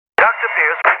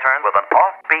return with an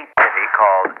offbeat ditty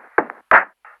called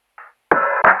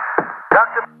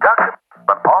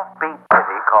an offbeat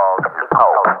ditty called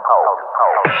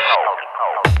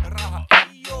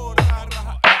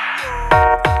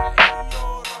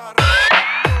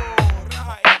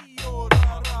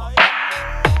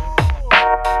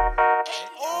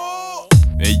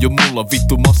Ei oo mulla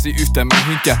vittu massi yhtä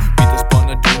mihinkä. Pitäis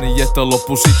panna duuni, että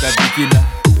loppu sitä vikinä.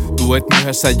 Tuet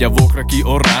myöhässä ja vuokrakin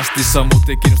on rästissä, mut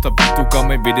ei kiinnosta vittukaan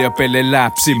me videopelle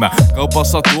läpsimä.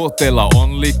 Kaupassa tuotteella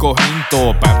on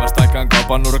likohintoo, päivästä aikaan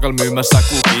kaupan nurkalla myymässä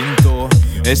kukintoa.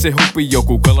 Ei se hupi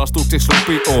joku kalastukseks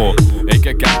lupi oo,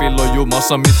 eikä kämpillä oo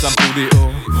jumassa missään pudi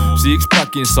oo.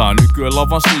 Sixpackin saa nykyään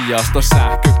lavan sijasta,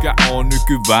 sähkökä on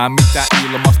nykyään mitä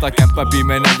ilmasta. Kämppä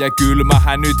pimeänä ja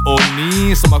kylmähän nyt on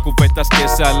niin, sama kuin vetäs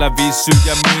kesällä vissy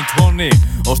ja myynt honi.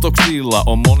 Ostoksilla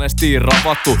on monesti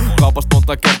ravattu, kaupasta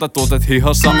monta kertaa tuotet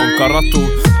hihassa on karattu.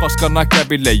 Paskana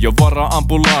käbille jo varaa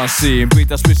ambulanssiin,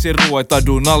 pitäis vissiin ruveta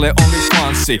dunalle oli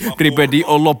fanssi. Gribedi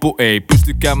on loppu, ei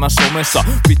pysty käymään somessa,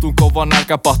 vitun kova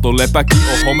nälkä pahto lepäki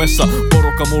on homessa.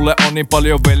 Porukka mulle on niin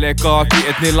paljon velekaakin,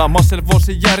 et niillä massel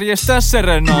voisi järjestää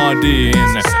serenaadiin.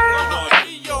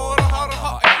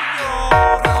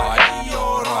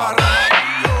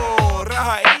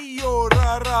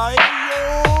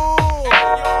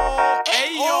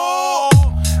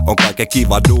 On kaiken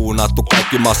kiva duunattu,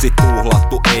 kaikki massit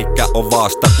tuhlattu, eikä oo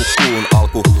vasta ku kuun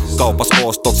alku. Kaupas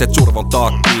ostokset survon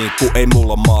takkiin, ku ei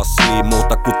mulla massia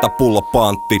muuta ku tää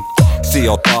pullopantti.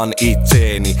 Sijoitan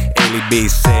itseeni, eli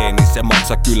bisseeni, se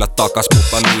maksaa kyllä takas,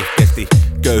 mutta nihkeesti.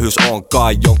 Köyhyys on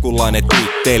kai jonkunlainen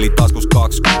titteli, taskus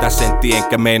 20 senttiä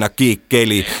enkä meina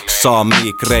kikkeli. Saa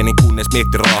migreeni kunnes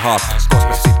mietti rahaa,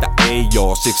 koska sitä ei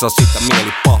oo, siksi on sitä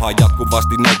mieli paha.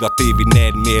 Jatkuvasti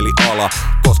negatiivinen mieliala,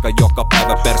 koska joka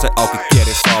päivä perse auki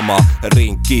kieri samaa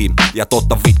rinkiin. Ja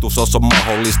totta vittu sos on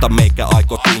mahdollista, meikä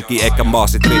aiko tinki, eikä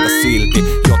maasit riitä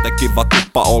silti. Jotenkin vaan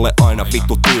tuppa ole aina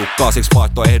vittu tiukkaa, siksi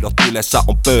vaihtoehdot ylessä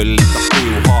on pöllitä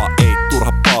piuhaa. Ei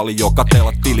turha paljon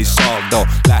katella tilisaldo,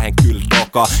 lähen kyllä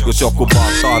doka, jos joku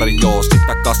vaan tarjoo.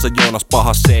 Sitä kassa jonas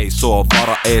paha seisoo,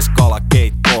 vara ees kala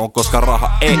keittoon, koska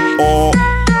raha ei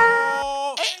oo.